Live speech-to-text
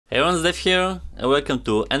Hey everyone, Dev here, and welcome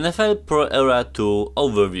to NFL Pro Era 2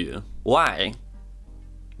 overview. Why?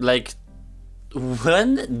 Like,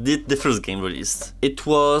 when did the first game release? It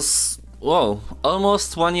was, whoa,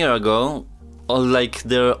 almost 1 year ago, or like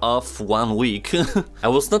they're off 1 week. I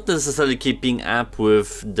was not necessarily keeping up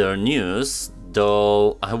with their news,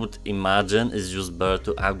 though I would imagine it's just better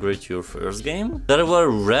to upgrade your first game. There were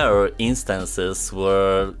rare instances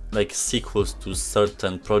where like sequels to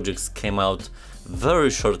certain projects came out very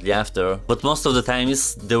shortly after, but most of the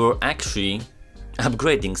times they were actually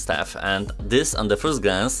upgrading stuff, and this on the first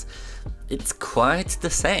glance it's quite the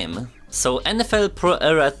same. So NFL Pro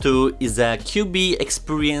Era 2 is a QB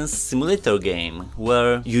experience simulator game,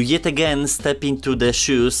 where you yet again step into the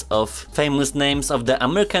shoes of famous names of the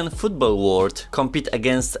American football world, compete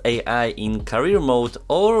against AI in career mode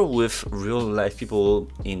or with real life people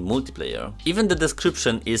in multiplayer. Even the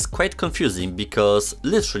description is quite confusing because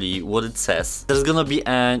literally what it says: there's gonna be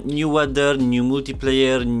a new weather, new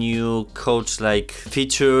multiplayer, new coach like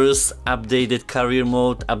features, updated career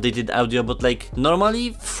mode, updated audio, but like normally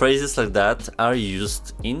phrases like that are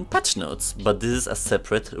used in patch notes, but this is a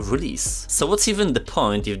separate release. So what's even the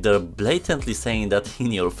point if they're blatantly saying that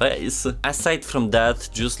in your face? Aside from that,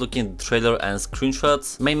 just looking at the trailer and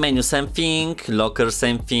screenshots, main menu same thing, locker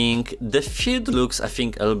same thing, the field looks I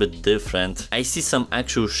think a little bit different. I see some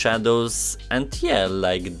actual shadows, and yeah,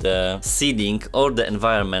 like the ceiling or the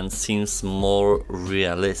environment seems more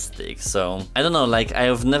realistic. So I don't know, like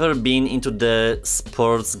I've never been into the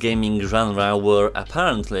sports gaming genre where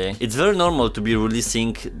apparently it's very normal to be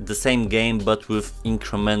releasing the same game but with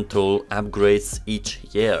incremental upgrades each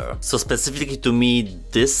year. So specifically to me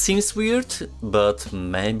this seems weird, but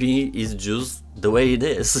maybe it's just the way it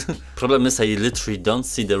is. Problem is I literally don't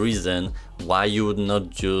see the reason why you would not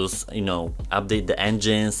just, you know, update the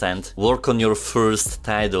engines and work on your first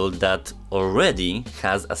title that already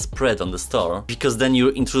has a spread on the store, because then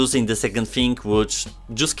you're introducing the second thing which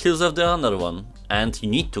just kills off the other one, and you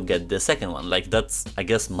need to get the second one. Like, that's, I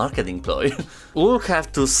guess, marketing ploy. We'll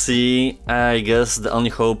have to see. I guess the only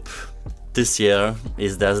hope this year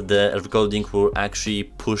is that the recording will actually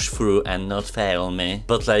push through and not fail me,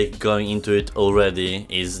 but like going into it already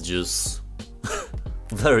is just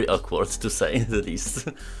very awkward to say the least.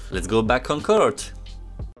 Let's go back on court.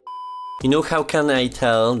 You know how can I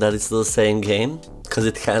tell that it's the same game? Because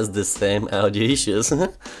it has the same audio issues.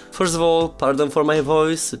 First of all, pardon for my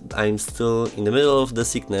voice, I'm still in the middle of the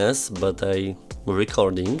sickness, but I'm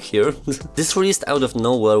recording here. This released out of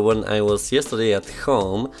nowhere when I was yesterday at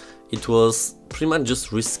home. It was pretty much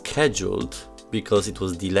just rescheduled because it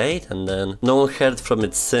was delayed, and then no one heard from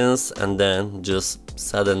it since, and then just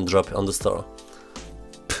sudden drop on the store.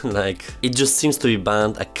 Like, it just seems to be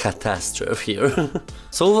banned, a catastrophe here.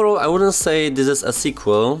 So overall, I wouldn't say this is a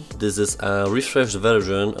sequel, this is a refreshed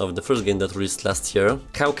version of the first game that released last year.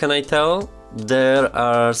 How can I tell? There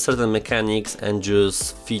are certain mechanics and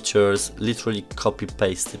just features literally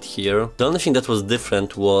copy-pasted here. The only thing that was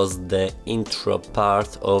different was the intro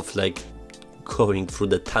part of like going through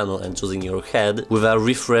the tunnel and choosing your head with a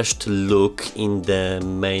refreshed look in the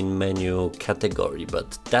main menu category,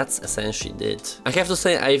 but that's essentially it. I have to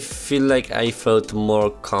say, I feel like I felt more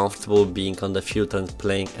comfortable being on the field and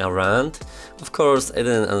playing around. Of course, I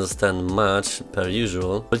didn't understand much per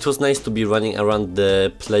usual, but it was nice to be running around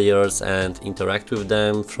the players and interact with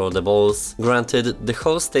them, throw the balls. Granted, the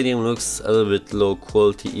whole stadium looks a little bit low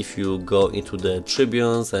quality if you go into the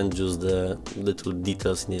tribunes and just the little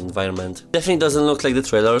details in the environment. Definitely doesn't look like the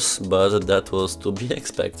trailers, but that was to be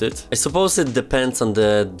expected. I suppose it depends on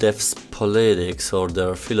the devs' politics or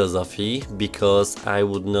their philosophy, because I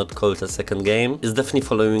would not call it a second game. It's definitely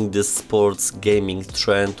following this sports gaming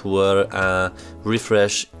trend where a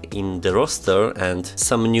refresh in the roster and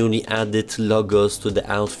some newly added logos to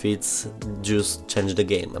the outfits just change the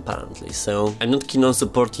game apparently. So I'm not keen on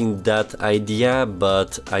supporting that idea,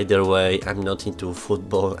 but either way I'm not into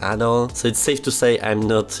football at all, so it's safe to say I'm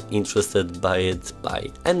not interested by it by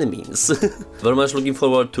any means. Very much looking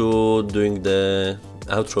forward to doing the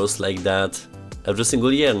outros like that every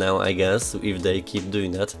single year now, I guess, if they keep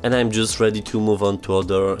doing that, and I'm just ready to move on to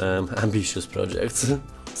other ambitious projects.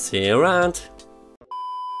 See you around!